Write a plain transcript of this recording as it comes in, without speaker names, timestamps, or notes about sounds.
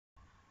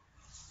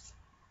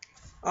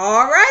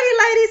Alrighty,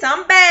 ladies,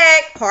 I'm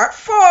back. Part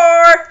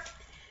 4.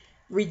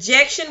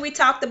 Rejection, we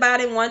talked about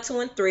in 1, 2,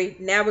 and 3.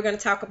 Now we're going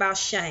to talk about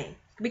shame.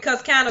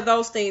 Because kind of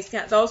those things,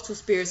 those two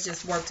spirits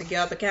just work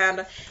together, kind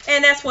of.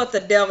 And that's what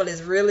the devil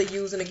is really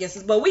using against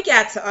us. But we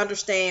got to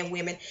understand,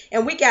 women,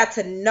 and we got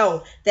to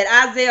know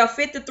that Isaiah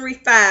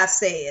 53:5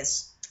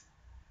 says,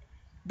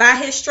 by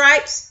his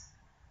stripes,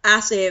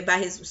 I said by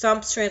his,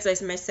 some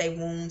translations may say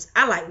wounds.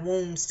 I like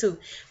wounds too.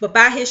 But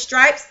by his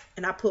stripes,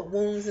 and I put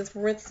wounds in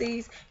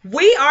parentheses,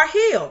 we are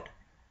healed.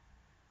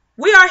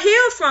 We are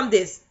healed from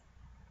this.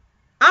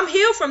 I'm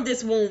healed from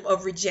this wound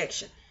of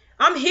rejection.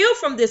 I'm healed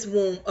from this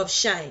wound of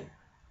shame.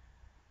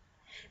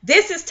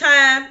 This is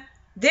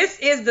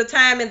the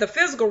time in the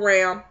physical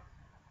realm,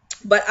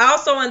 but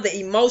also in the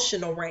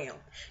emotional realm.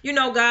 You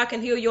know, God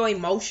can heal your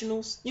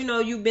emotionals. You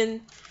know,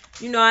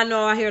 I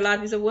know I hear a lot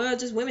of people say, well,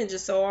 just women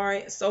just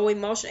so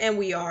emotional. And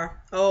we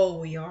are. Oh,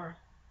 we are.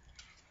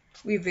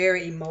 We're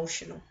very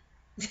emotional.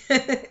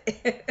 And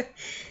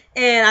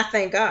I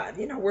thank God,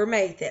 we're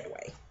made that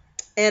way.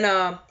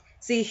 And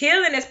see,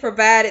 healing is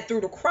provided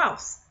through the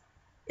cross.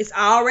 It's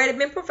already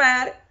been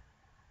provided.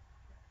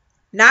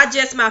 Not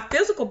just my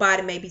physical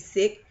body may be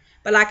sick,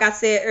 but like I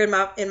said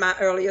in my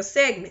earlier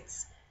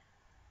segments,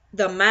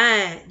 the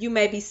mind, you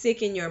may be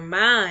sick in your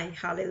mind.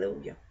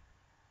 Hallelujah.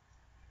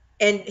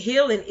 And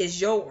healing is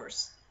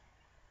yours.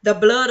 The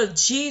blood of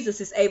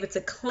Jesus is able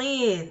to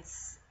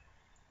cleanse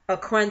a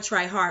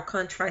contrite heart,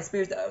 contrite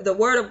spirit. The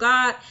word of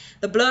God,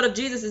 the blood of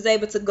Jesus is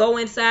able to go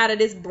inside of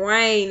this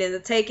brain and to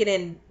take it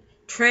and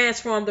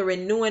transform the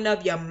renewing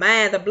of your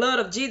mind. The blood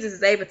of Jesus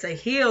is able to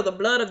heal. The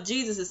blood of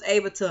Jesus is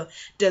able to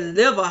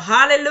deliver.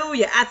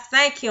 Hallelujah. I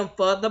thank him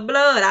for the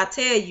blood. I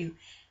tell you,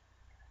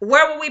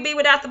 where would we be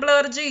without the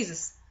blood of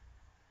Jesus?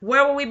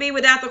 Where would we be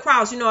without the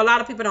cross? A lot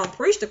of people don't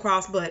preach the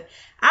cross, but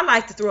I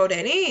like to throw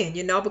that in,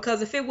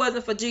 because if it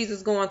wasn't for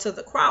Jesus going to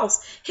the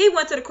cross, he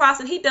went to the cross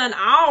and he done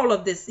all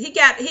of this. He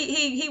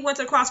went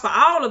to the cross for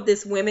all of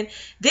this, women.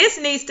 This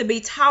needs to be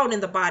taught in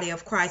the body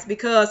of Christ,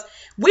 because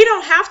we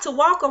don't have to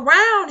walk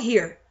around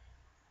here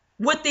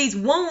with these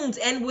wounds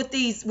and with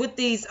these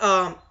wounds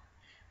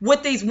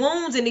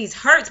and these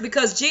hurts,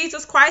 because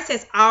Jesus Christ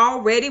has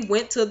already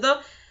went to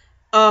the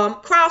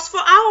cross for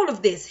all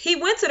of this. He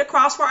went to the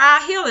cross for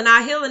our healing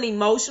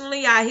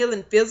emotionally, our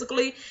healing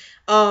physically,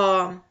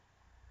 our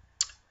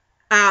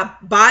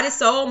body,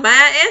 soul,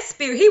 mind, and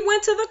spirit. He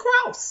went to the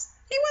cross.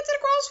 He went to the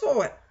cross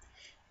for it.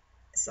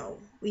 So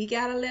we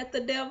got to let the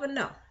devil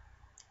know,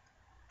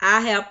 I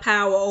have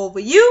power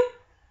over you.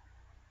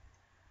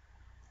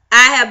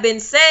 I have been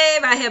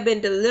saved. I have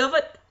been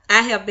delivered.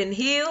 I have been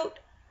healed,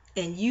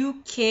 and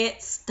you can't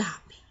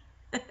stop me.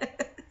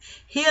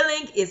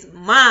 Healing is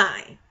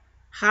mine.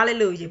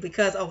 Hallelujah.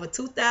 Because over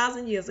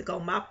 2,000 years ago,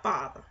 my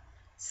father's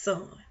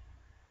son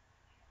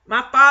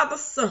went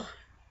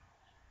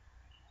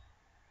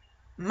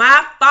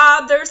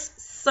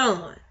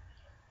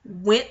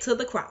to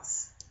the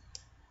cross.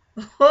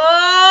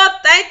 Oh,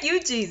 thank you,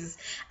 Jesus.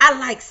 I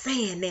like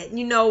saying that.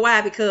 You know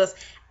why? Because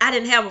I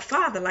didn't have a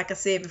father, like I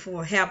said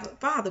before, have a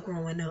father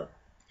growing up.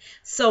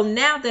 So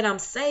now that I'm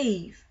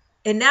saved,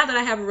 and now that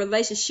I have a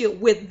relationship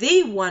with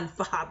the one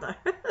Father,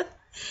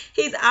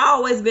 he's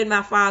always been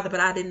my father, but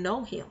I didn't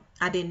know him.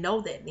 I didn't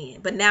know that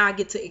then. But now I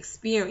get to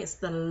experience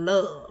the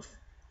love.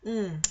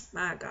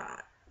 My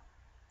God.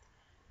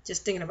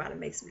 Just thinking about it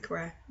makes me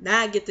cry. Now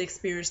I get to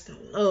experience the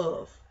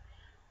love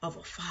of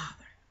a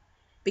father.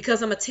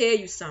 Because I'm going to tell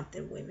you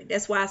something, women.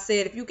 That's why I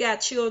said, if you got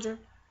children,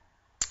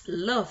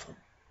 love them.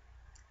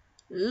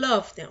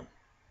 Love them.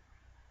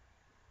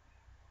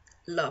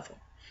 Love them.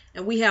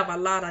 And we have a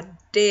lot of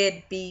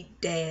deadbeat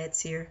dads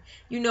here.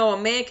 A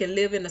man can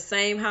live in the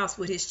same house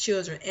with his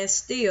children and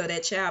still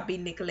that child be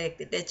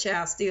neglected. That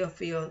child still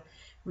feel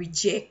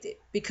rejected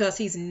because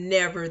he's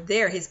never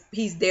there.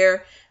 He's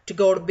there to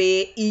go to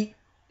bed, eat,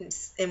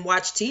 and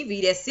watch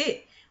TV. That's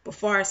it. But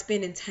far as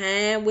spending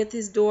time with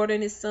his daughter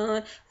and his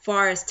son,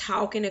 far as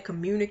talking and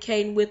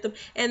communicating with them,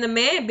 and the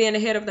man being the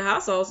head of the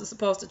household is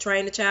supposed to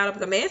train the child up.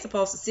 The man's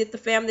supposed to sit the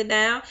family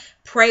down,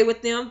 pray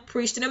with them,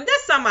 preach to them.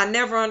 That's something I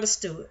never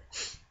understood.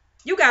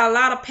 You got a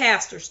lot of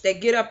pastors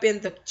that get up in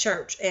the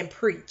church and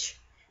preach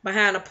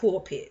behind a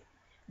pulpit.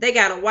 They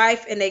got a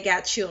wife and they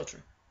got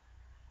children.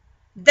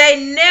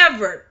 They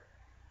never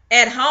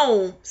at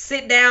home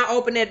sit down,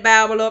 open that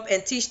Bible up,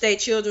 and teach their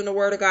children the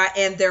word of God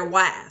and their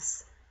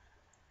wives.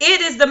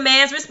 It is the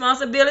man's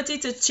responsibility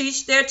to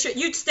teach their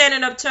children. You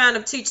standing up trying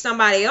to teach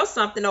somebody else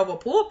something over a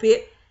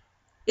pulpit.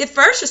 It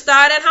first should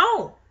start at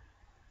home.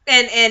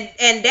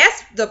 And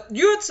that's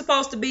you're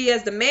supposed to be,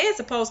 as the man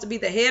supposed to be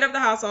the head of the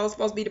household,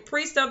 supposed to be the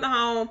priest of the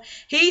home.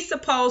 He's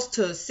supposed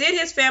to sit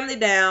his family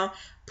down,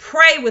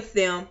 pray with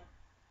them,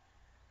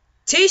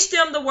 teach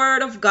them the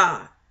word of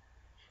God,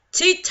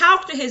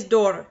 talk to his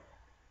daughter,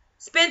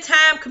 spend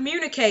time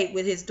communicate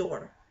with his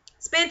daughter,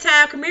 spend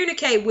time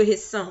communicate with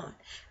his son.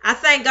 I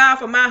thank God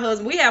for my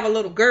husband. We have a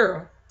little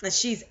girl and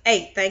she's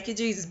 8. Thank you,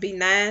 Jesus. Be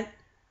 9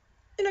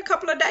 in a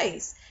couple of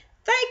days.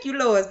 Thank you,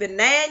 Lord. It's been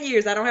 9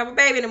 years. I don't have a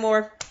baby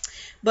anymore.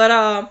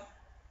 But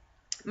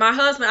my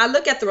husband, I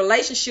look at the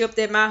relationship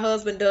that my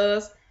husband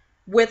does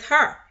with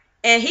her.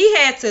 And he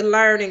had to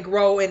learn and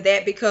grow in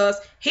that because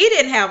he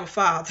didn't have a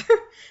father.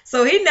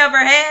 So he never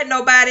had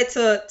nobody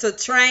to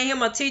train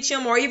him or teach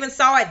him or even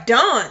saw it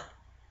done.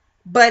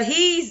 But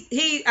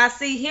I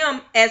see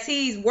him as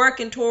he's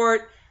working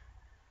toward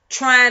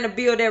trying to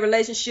build that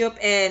relationship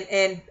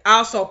and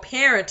also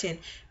parenting,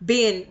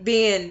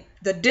 being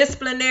the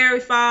disciplinary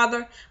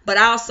father, but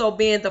also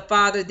being the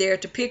father there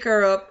to pick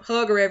her up,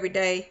 hug her every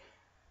day,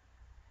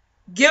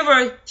 give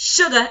her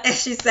sugar,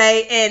 as she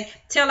say, and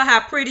tell her how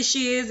pretty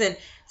she is, and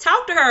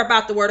talk to her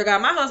about the word of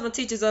God. My husband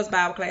teaches us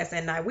Bible class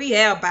at night. We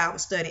have Bible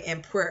study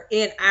and prayer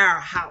in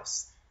our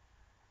house.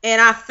 And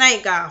I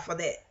thank God for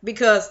that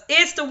because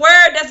it's the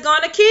word that's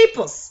going to keep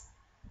us.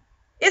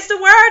 It's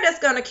the word that's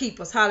going to keep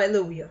us.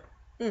 Hallelujah.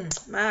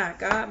 My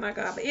God, my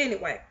God. But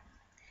anyway,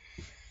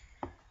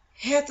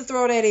 have to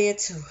throw that in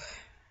too.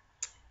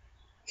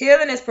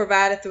 Healing is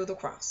provided through the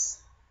cross.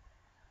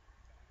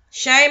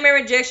 Shame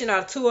and rejection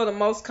are two of the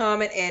most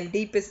common and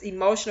deepest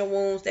emotional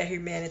wounds that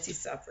humanity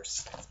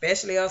suffers.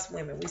 Especially us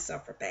women. We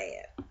suffer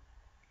bad.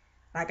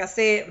 Like I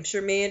said, I'm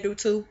sure men do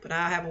too. But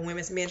I have a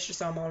women's ministry,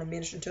 so I'm only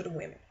ministering to the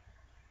women.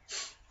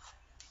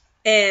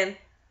 And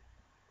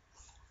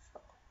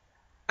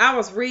I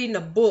was reading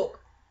a book.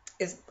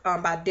 It's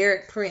by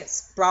Derek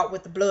Prince, Brought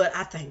with the Blood.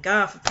 I thank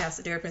God for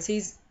Pastor Derek Prince.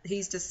 He's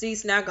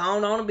deceased now,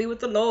 gone on to be with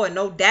the Lord,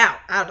 no doubt.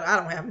 I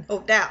don't have no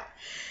doubt.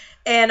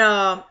 And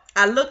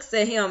I looked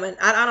at him, and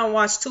I don't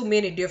watch too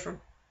many different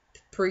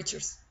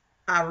preachers.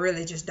 I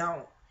really just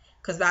don't,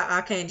 because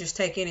I can't just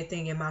take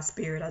anything in my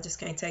spirit. I just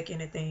can't take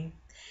anything.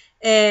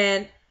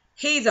 And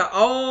he's an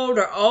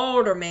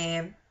older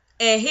man,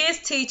 and his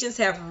teachings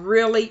have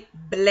really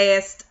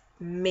blessed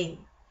me.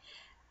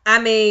 I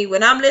mean,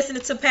 when I'm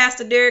listening to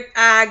Pastor Derek,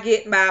 I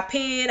get my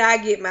pen, I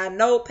get my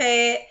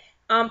notepad,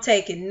 I'm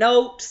taking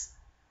notes.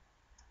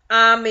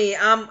 I mean,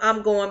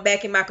 I'm going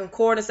back in my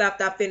concordance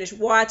after I finish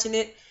watching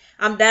it.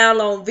 I'm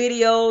downloading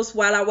videos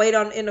while I wait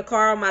in the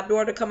car on my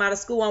daughter to come out of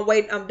school.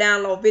 I'm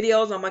downloading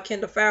videos on my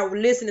Kindle Fire,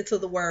 listening to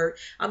the word.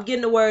 I'm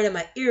getting the word in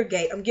my ear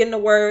gate. I'm getting the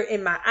word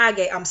in my eye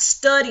gate. I'm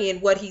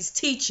studying what he's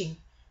teaching.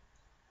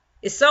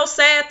 It's so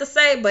sad to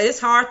say, but it's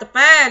hard to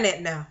find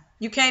that now.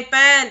 You can't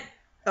find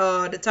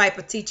the type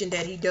of teaching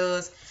that he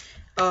does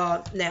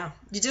now.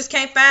 You just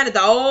can't find it.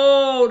 The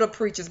older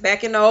preachers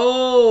back in the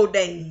old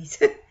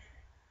days.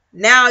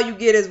 Now you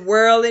get his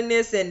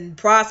worldliness and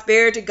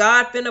prosperity.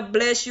 God finna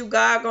bless you.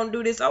 God gonna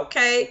do this.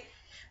 Okay.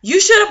 You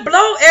should have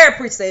blown, every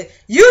preacher said,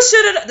 you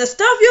should have, the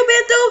stuff you've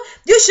been through,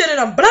 you should have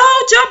done blown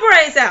your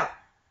brains out.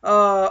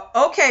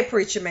 Okay,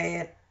 preacher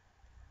man.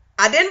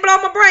 I didn't blow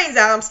my brains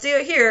out. I'm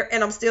still here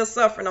and I'm still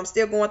suffering. I'm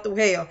still going through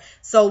hell.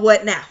 So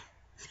what now?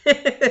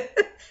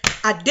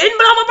 I didn't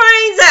blow my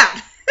brains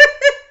out.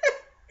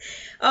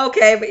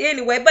 Okay, but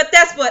anyway, but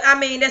that's what, I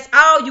mean, that's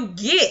all you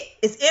get.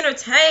 It's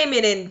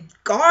entertainment and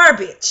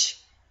garbage.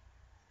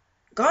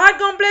 God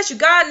gonna bless you.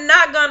 God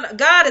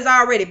has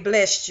already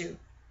blessed you.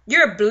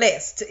 You're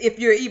blessed. If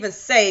you're even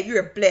saved,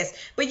 you're blessed.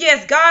 But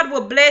yes, God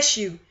will bless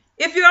you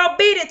if you're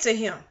obedient to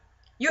him.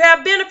 You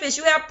have benefits,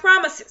 you have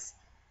promises.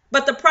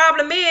 But the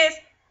problem is,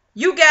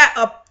 you got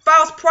a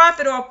false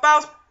prophet or a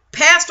false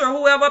pastor or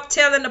whoever up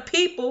telling the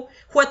people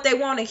what they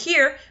want to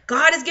hear.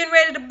 God is getting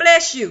ready to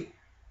bless you.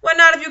 Well,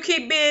 not if you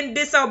keep being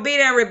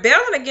disobedient and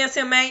rebelling against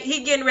him, ain't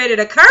he getting ready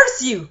to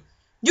curse you?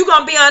 You're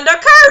going to be under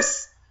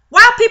curse.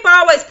 Why people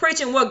always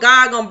preaching what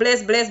God going to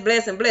bless, bless,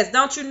 bless, and bless?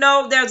 Don't you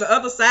know there's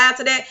another side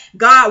to that?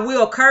 God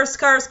will curse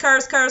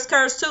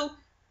too.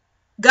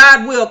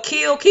 God will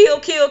kill.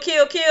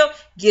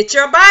 Get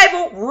your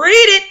Bible. Read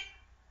it.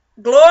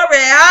 Glory.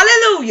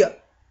 Hallelujah.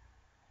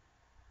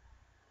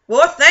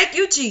 Well, thank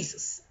you,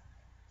 Jesus.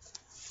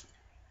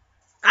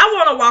 I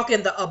want to walk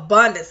in the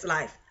abundance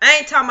life. I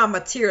ain't talking about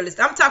materialist.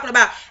 I'm talking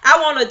about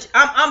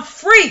I'm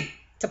free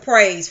to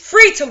praise,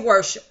 free to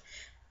worship.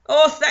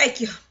 Oh,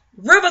 thank you.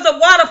 Rivers of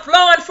water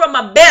flowing from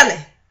my belly.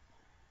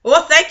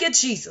 Oh, thank you,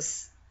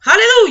 Jesus.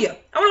 Hallelujah.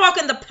 I want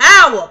to walk in the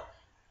power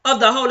of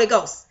the Holy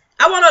Ghost.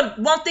 I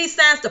want these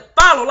signs to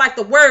follow, like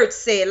the word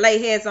said,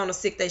 lay hands on the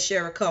sick, they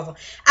shall recover.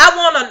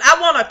 I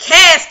want to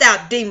cast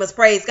out demons,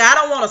 praise God.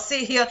 I don't want to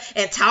sit here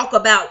and talk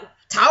about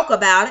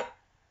it.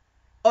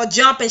 Or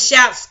jump and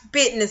shout,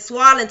 spitting and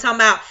swallowing, talking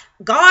about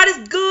God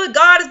is good,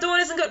 God is doing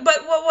this and good.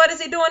 But what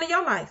is he doing in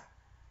your life?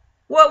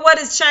 What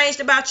has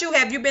changed about you?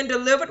 Have you been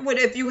delivered? Well,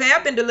 if you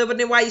have been delivered,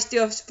 then why are you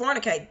still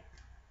fornicating?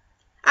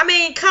 I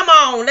mean, come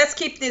on, let's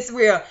keep this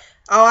real.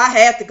 Oh, I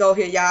had to go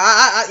here,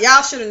 y'all.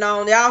 Y'all should have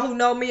known. Y'all who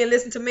know me and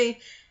listen to me.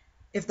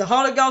 If the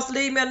Holy Ghost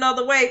lead me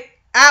another way,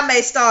 I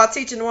may start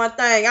teaching one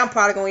thing. I'm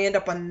probably going to end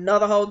up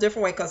another whole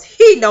different way because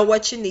he know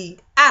what you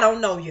need. I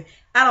don't know you.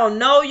 I don't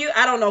know you.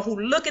 I don't know who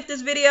look at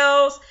these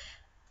videos.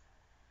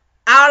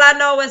 All I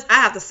know is I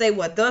have to say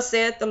what thus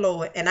saith the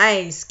Lord. And I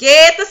ain't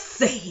scared to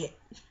say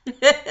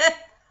it.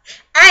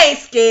 I ain't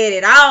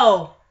scared at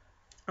all.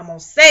 I'm going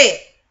to say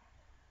it.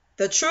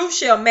 The truth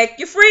shall make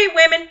you free,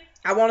 women.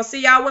 I want to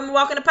see y'all women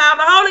walk in the power of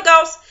the Holy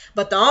Ghost.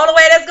 But the only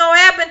way that's going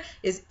to happen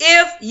is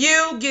if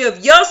you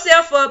give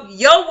yourself up,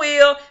 your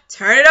will,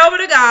 turn it over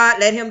to God,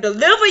 let him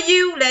deliver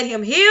you, let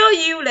him heal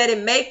you, let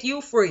him make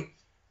you free.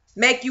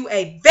 Make you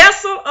a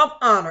vessel of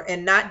honor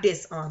and not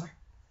dishonor.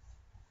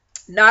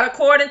 Not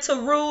according to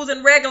rules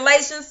and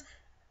regulations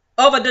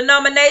of a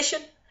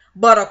denomination,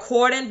 but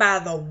according by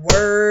the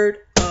word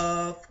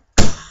of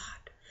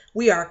God.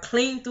 We are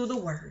clean through the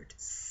word.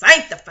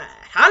 Sanctified.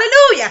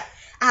 Hallelujah.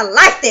 I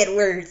like that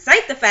word.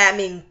 Sanctified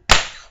means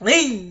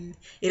clean.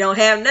 It don't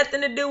have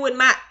nothing to do with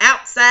my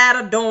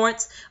outside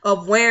adornments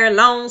of wearing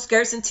long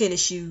skirts and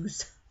tennis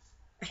shoes.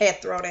 I had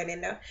to throw that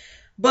in there.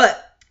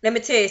 But let me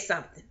tell you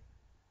something.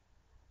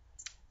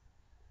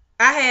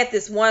 I had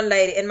this one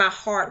lady and my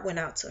heart went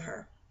out to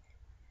her.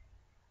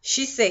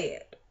 She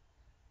said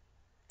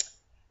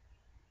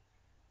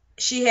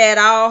she had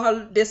all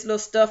her this little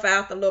stuff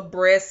out, the little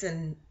breasts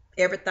and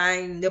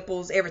everything,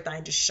 nipples,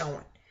 everything just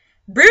showing.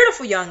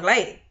 Beautiful young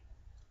lady.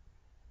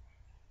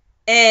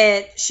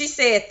 And she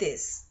said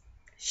this.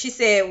 She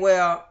said,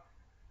 well,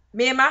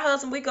 me and my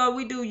husband,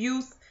 we do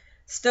youth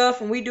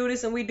stuff and we do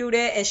this and we do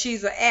that. And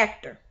she's an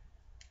actor.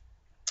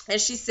 And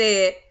she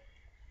said,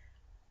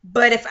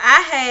 but if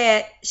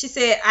she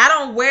said,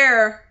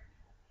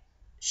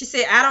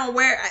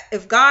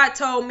 if God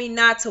told me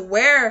not to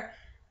wear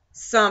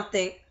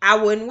something,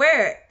 I wouldn't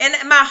wear it.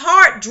 And my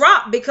heart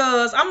dropped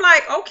because I'm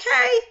like,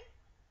 okay,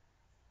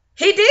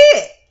 he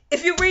did.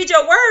 If you read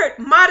your word,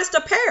 modest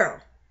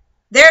apparel.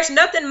 There's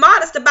nothing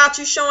modest about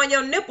you showing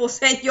your nipples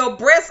and your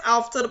breasts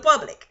off to the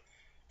public.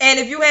 And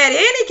if you had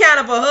any kind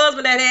of a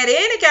husband that had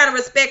any kind of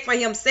respect for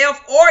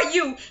himself or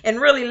you and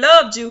really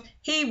loved you,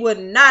 he would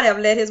not have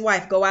let his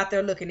wife go out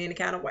there looking any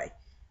kind of way.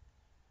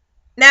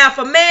 Now, if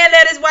a man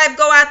let his wife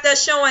go out there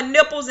showing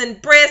nipples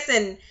and breasts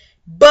and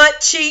butt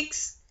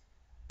cheeks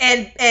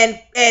and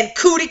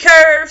cootie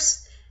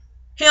curves,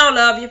 he don't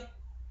love you.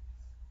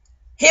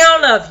 He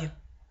don't love you.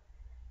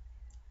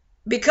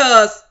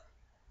 Because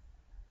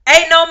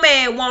ain't no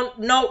man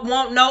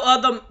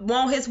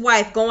want his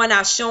wife going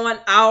out showing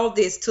all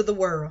this to the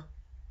world.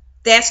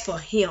 That's for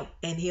him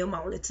and him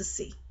only to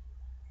see.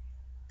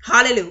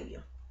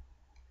 Hallelujah.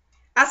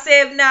 I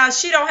said, now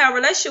she don't have a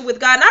relationship with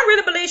God. And I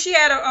really believe she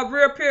had a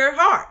real pure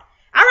heart.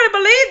 I really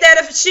believe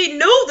that if she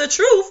knew the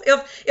truth,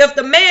 if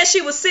the man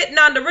she was sitting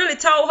under really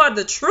told her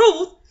the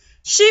truth,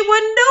 she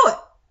wouldn't do it.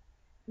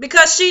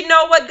 Because she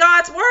know what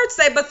God's word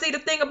say. But see, the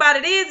thing about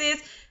it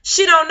is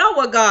she don't know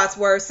what God's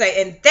word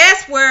say. And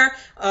that's where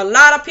a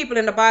lot of people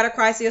in the body of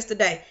Christ is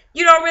today.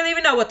 You don't really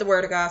even know what the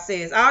word of God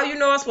says. All you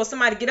know is for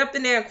somebody to get up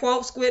in there and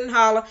quote, squint, and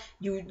holler.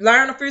 You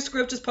learn a few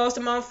scriptures, post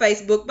them on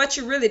Facebook, but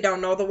you really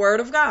don't know the word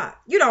of God.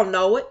 You don't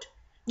know it.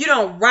 You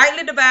don't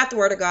rightly divide the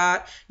word of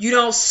God. You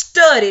don't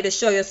study to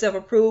show yourself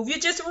approved. You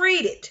just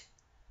read it.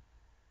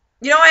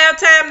 You don't have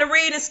time to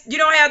read and you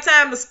don't have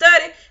time to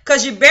study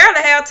because you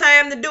barely have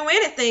time to do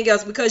anything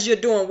else because you're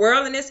doing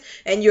worldliness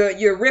and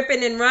you're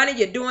ripping and running.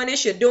 You're doing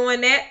this, you're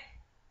doing that.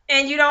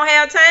 And you don't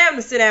have time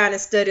to sit down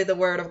and study the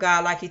word of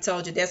God like he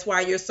told you. That's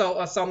why you're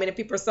so many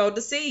people are so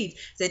deceived.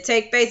 They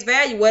take face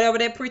value. Whatever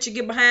that preacher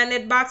get behind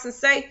that box and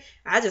say,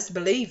 I just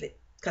believe it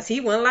because he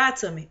wouldn't lie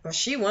to me or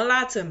she wouldn't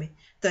lie to me.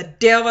 The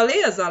devil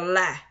is a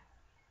lie.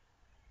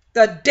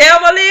 The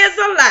devil is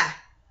a lie.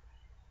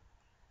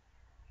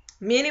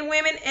 Many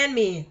women and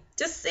men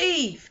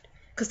deceived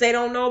because they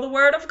don't know the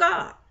word of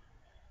God.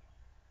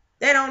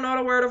 They don't know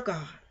the word of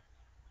God.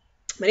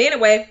 But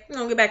anyway, we're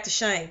going to get back to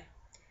shame.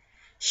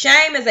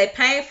 Shame is a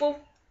painful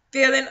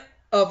feeling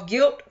of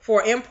guilt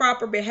for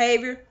improper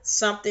behavior,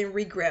 something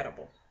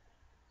regrettable.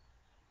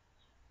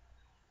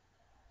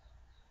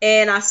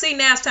 And I see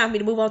now it's time for me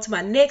to move on to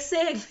my next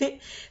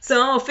segment.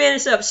 So I'm going to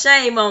finish up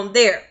shame on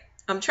there.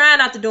 I'm trying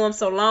not to do them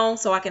so long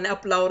so I can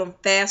upload them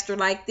faster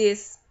like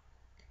this.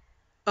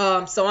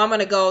 So I'm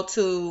going to go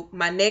to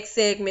my next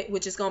segment,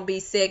 which is going to be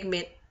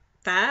segment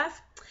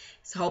 5.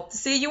 So hope to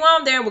see you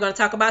on there. We're going to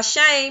talk about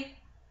shame.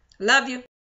 Love you.